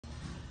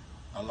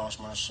I lost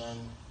my son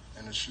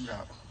in a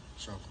shootout.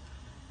 So,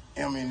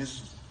 I mean,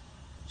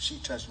 she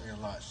touched me a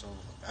lot. So,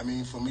 I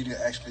mean, for me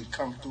to actually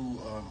come through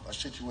a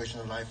situation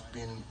of life,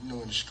 being,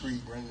 in the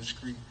street, running the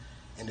street,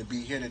 and to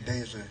be here today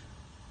is a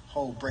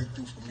whole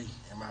breakthrough for me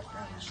and my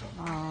family. So.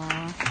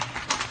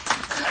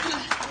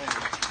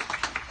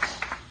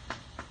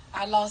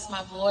 I lost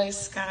my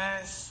voice,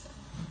 guys,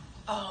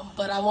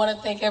 but I want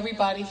to thank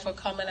everybody for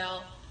coming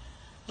out.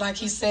 Like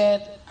he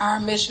said, our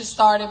mission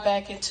started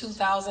back in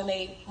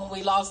 2008 when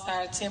we lost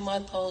our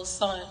 10-month-old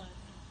son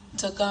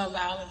to gun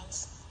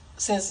violence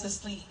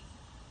senselessly.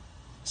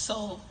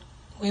 So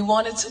we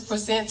wanted to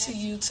present to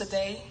you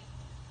today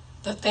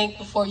the Think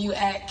Before You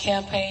Act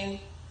campaign,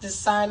 this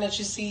sign that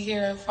you see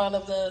here in front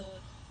of the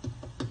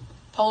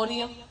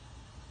podium,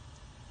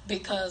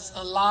 because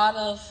a lot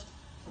of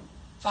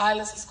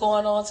violence is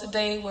going on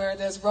today where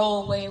there's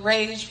roadway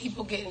rage,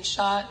 people getting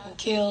shot and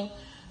killed,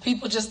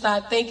 people just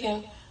not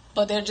thinking,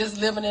 but they're just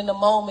living in the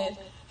moment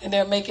and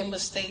they're making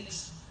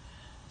mistakes.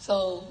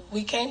 So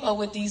we came up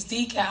with these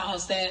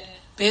decals that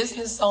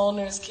business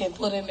owners can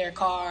put in their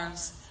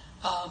cars,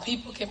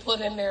 people can put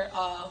in their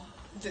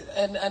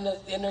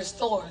in their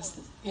stores.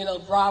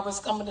 Robbers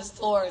come in the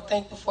store,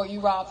 think before you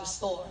rob the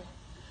store.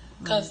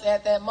 Because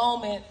at that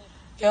moment,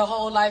 your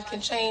whole life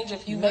can change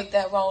if you make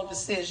that wrong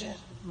decision.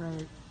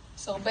 Right.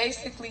 So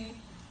basically,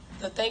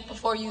 the Think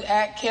Before You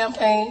Act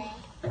campaign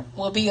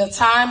will be a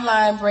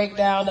timeline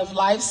breakdown of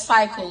life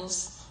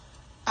cycles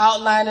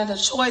outlining the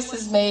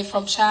choices made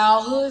from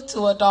childhood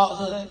to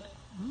adulthood.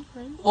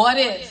 Okay. What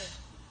if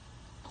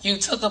you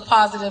took a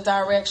positive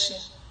direction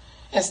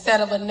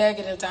instead of a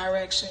negative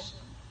direction?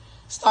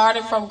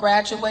 Starting from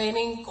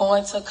graduating,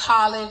 going to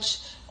college,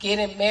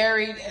 getting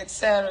married,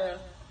 etc.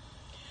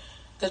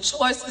 The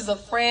choices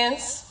of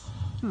friends,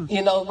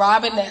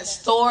 robbing that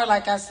store,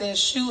 like I said,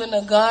 shooting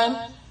a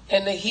gun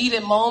in the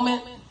heated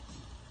moment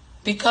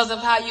because of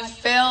how you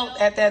felt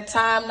at that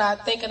time,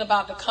 not thinking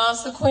about the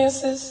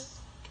consequences.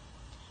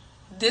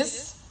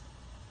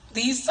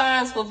 These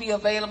signs will be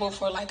available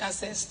for, like I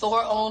said,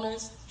 store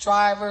owners,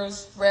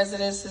 drivers,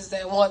 residences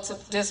that want to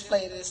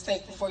display this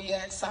Think Before You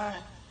Act sign.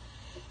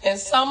 In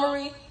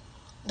summary,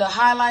 the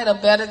highlight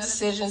of better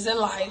decisions in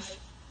life,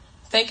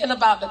 thinking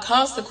about the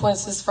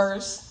consequences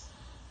first,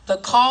 the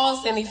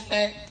cause and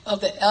effect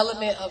of the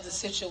element of the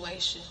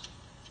situation.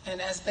 And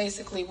that's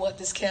basically what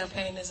this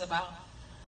campaign is about.